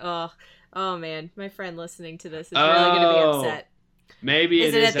the end? Oh man, my friend listening to this is really going to be Oh. upset. Maybe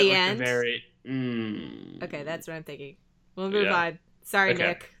Is it it is at the like, end? The very. Okay, that's what I'm thinking. We'll move Yeah. on. Sorry, Okay.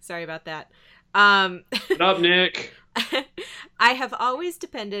 Nick. Sorry about that. What up, Nick? I have always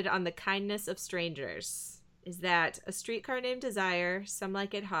depended on the kindness of strangers. Is that A Streetcar Named Desire, Some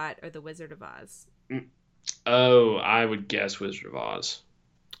Like It Hot, or The Wizard of Oz? Oh, I would guess Wizard of Oz.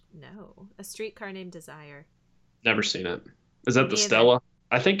 No, A Streetcar Named Desire. Never seen it. Is that the Me either. Stella?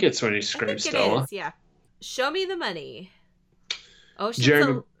 I think it's when he I screams think it Stella. is, yeah. Show Me the Money. Ocean's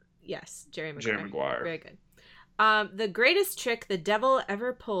Jerry- Yes, Jerry Maguire. Jerry Maguire. Very good. The greatest trick the devil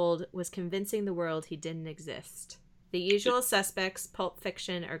ever pulled was convincing the world he didn't exist. The Usual Suspects, Pulp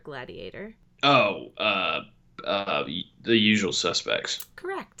Fiction, or Gladiator? Oh, The Usual Suspects.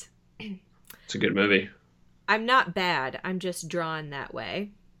 Correct. It's a good movie. I'm not bad. I'm just drawn that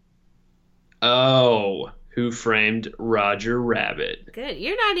way. Oh, Who Framed Roger Rabbit? Good.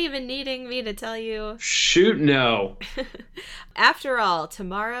 You're not even needing me to tell you. Shoot, no. After all,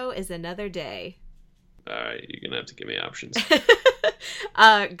 tomorrow is another day. All right, you're gonna have to give me options.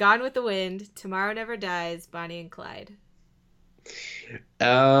 Gone with the Wind, Tomorrow Never Dies, Bonnie and Clyde.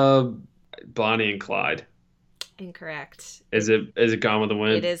 Bonnie and Clyde. Incorrect. Is it Gone with the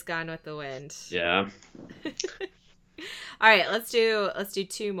Wind? It is Gone with the Wind. Yeah. All right, let's do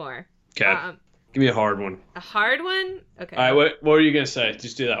 2 more. Okay. Give me a hard one. A hard one? Okay. All right. What were you gonna say?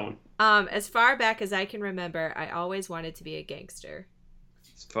 Just do that one. As far back as I can remember, I always wanted to be a gangster.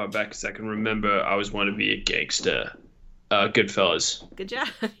 As far back as I can remember, I always wanted to be a gangster. Goodfellas. Good job.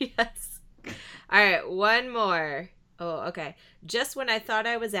 Yes. All right, one more. Oh, okay. Just when I thought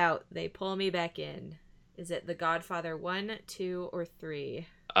I was out, they pull me back in. Is it The Godfather 1, 2, or 3?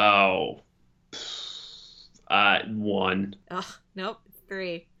 Oh. 1. Oh, nope,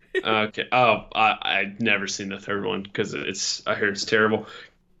 3. Okay. Oh, I've never seen the third one because I heard it's terrible.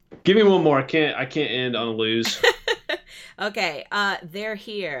 Give me one more. I can't end on a lose. Okay. They're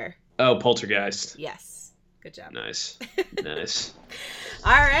here. Oh, Poltergeist. Yes. Good job. Nice. Nice.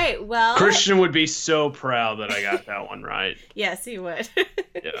 All right. Well, Christian would be so proud that I got that one right. yes, he would.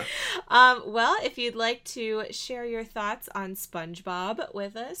 Yeah. Well, if you'd like to share your thoughts on SpongeBob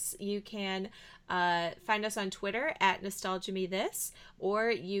with us, you can find us on Twitter at nostalgiamethis,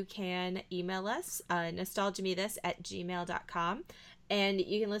 or you can email us nostalgiamethis@gmail.com. And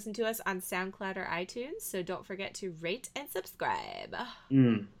you can listen to us on SoundCloud or iTunes, so don't forget to rate and subscribe.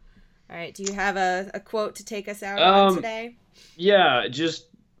 Mm. All right, do you have a quote to take us out on today? Yeah, just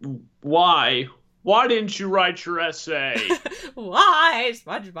why? Why didn't you write your essay? Why,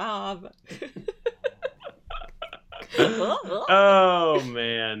 SpongeBob? Oh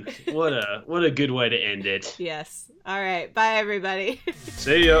man, what a good way to end it. Yes. All right, bye everybody.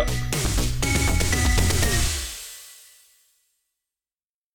 See ya.